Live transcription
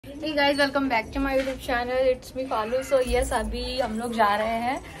Hey guys, welcome back to my YouTube channel. It's me फालू। So yes, अभी हम लोग जा रहे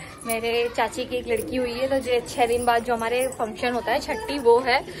हैं। मेरे चाची की एक लड़की हुई है, तो जो 6 दिन बाद जो हमारे फंक्शन होता है छट्टी, वो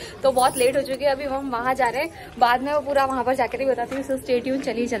है। तो बहुत लेट हो चुकी है, अभी हम वहाँ जा रहे हैं। बाद में वो पूरा वहाँ पर जाकर ही बताती हूँ। सो स्टे ट्यून,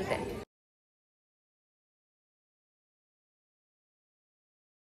 चलिए चलते हैं।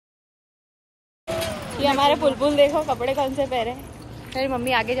 ये हमारे बुलबुल देखो कपड़े कौन से पहने। मेरी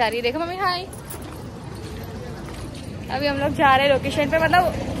मम्मी आगे जा रही है, देखो मम्मी हाय। अभी हम लोग जा रहे हैं लोकेशन पे,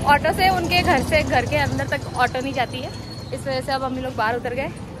 मतलब ऑटो से उनके घर के अंदर तक ऑटो नहीं जाती है, इस वजह से अब हम लोग बाहर उतर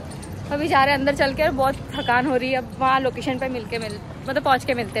गए। अभी जा रहे हैं अंदर चल के, बहुत थकान हो रही है। अब वहाँ लोकेशन पे मतलब पहुँच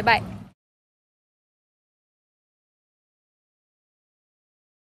के मिलते। बाय।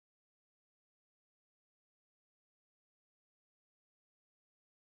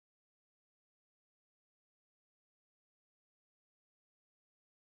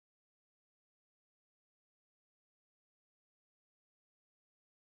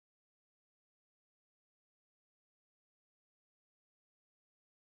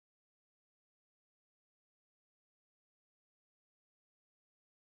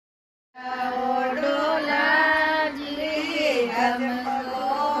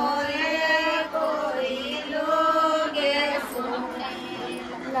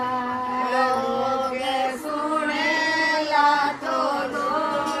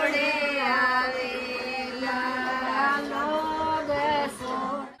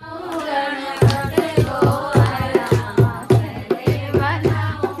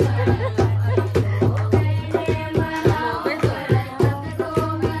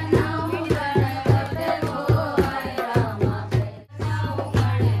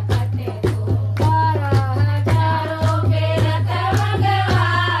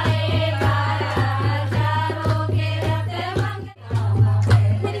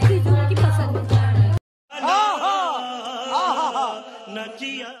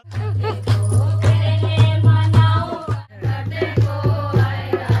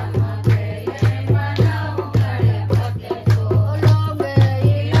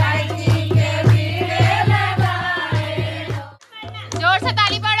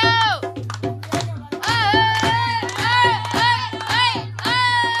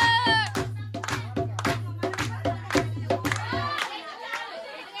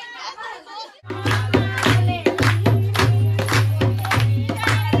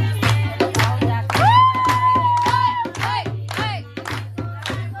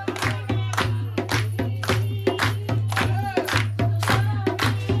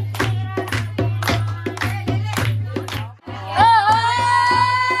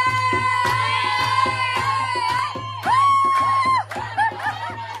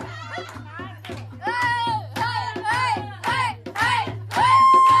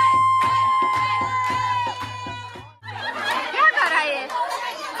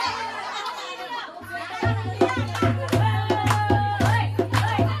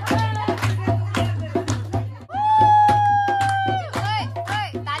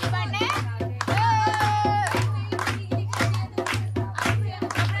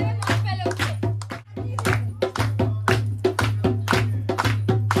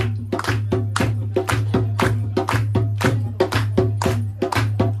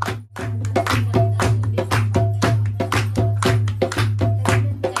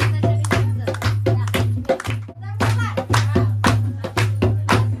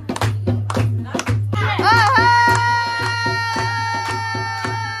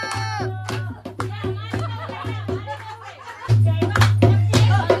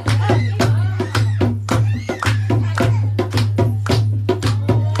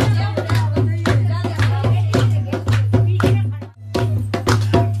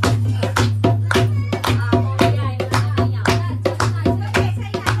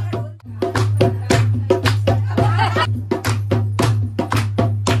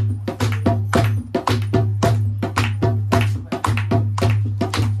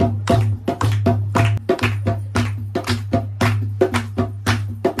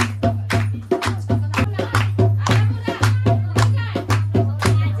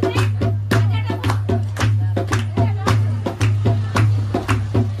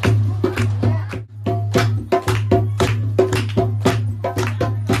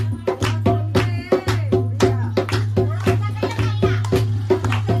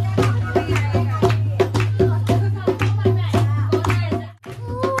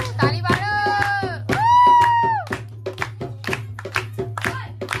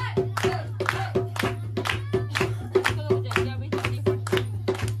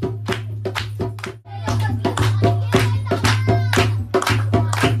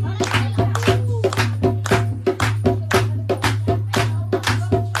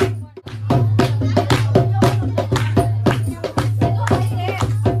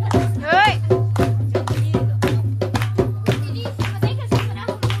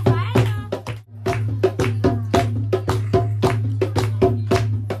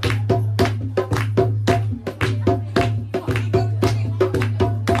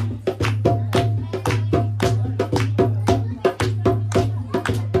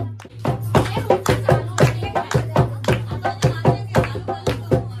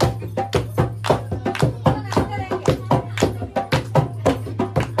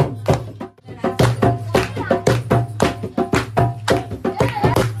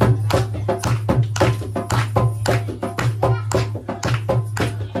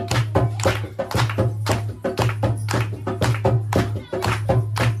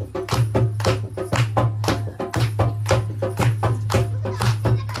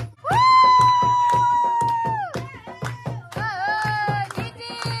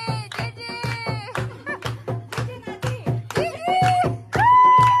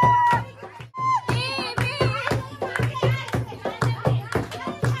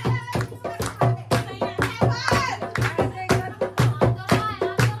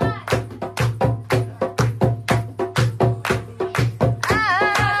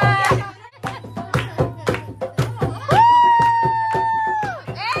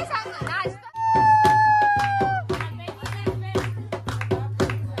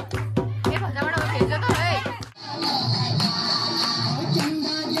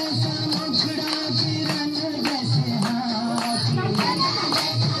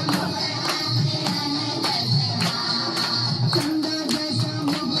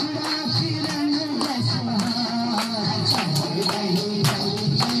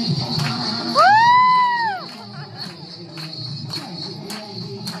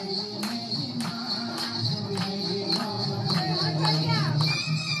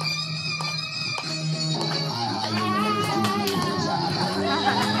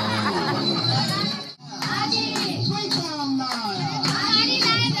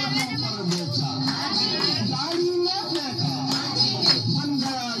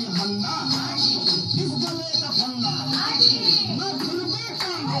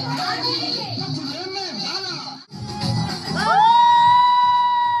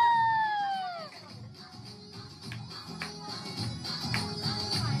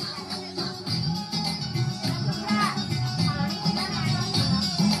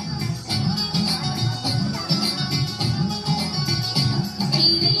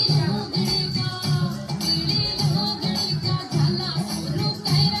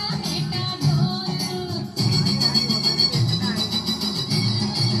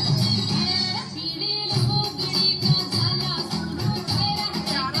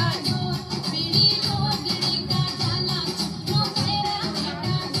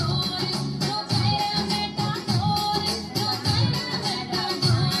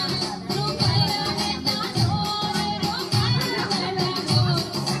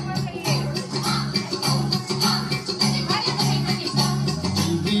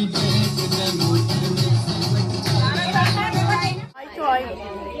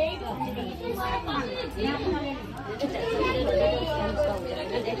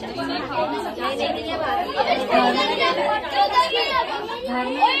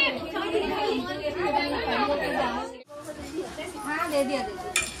 हाँ दे दिया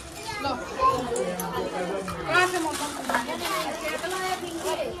लो। कहाँ से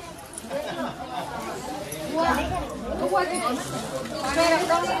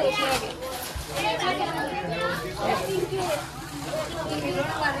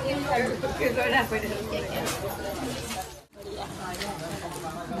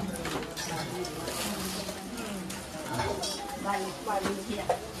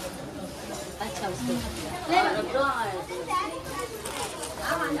अच्छा उसको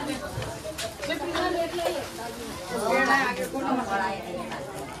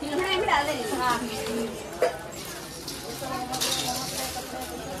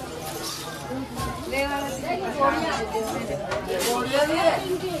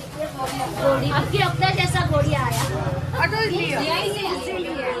आपके अपना जैसा घोड़ी आया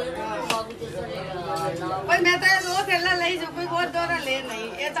मैं तो दो थैला ले जो कोई बहुत दौरा ले नहीं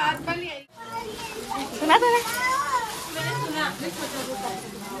ये तो आज कल ही सुना था मैंने सुना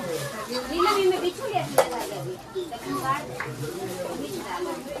नीला भी में बिछू लिया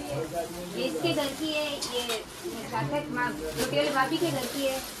ये इसके घर की है, ये सार्थक माँ छोटी वाली भाभी के घर की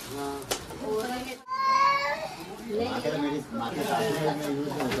है।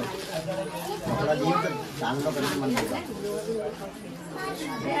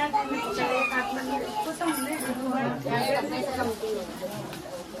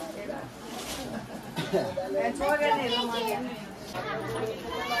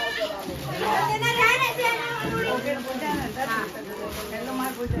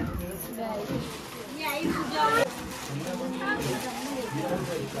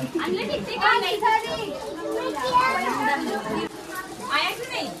 आया कि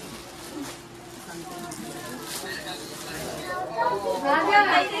नहीं?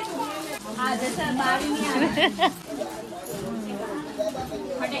 हाँ जैसा बाहर नहीं आ रहा।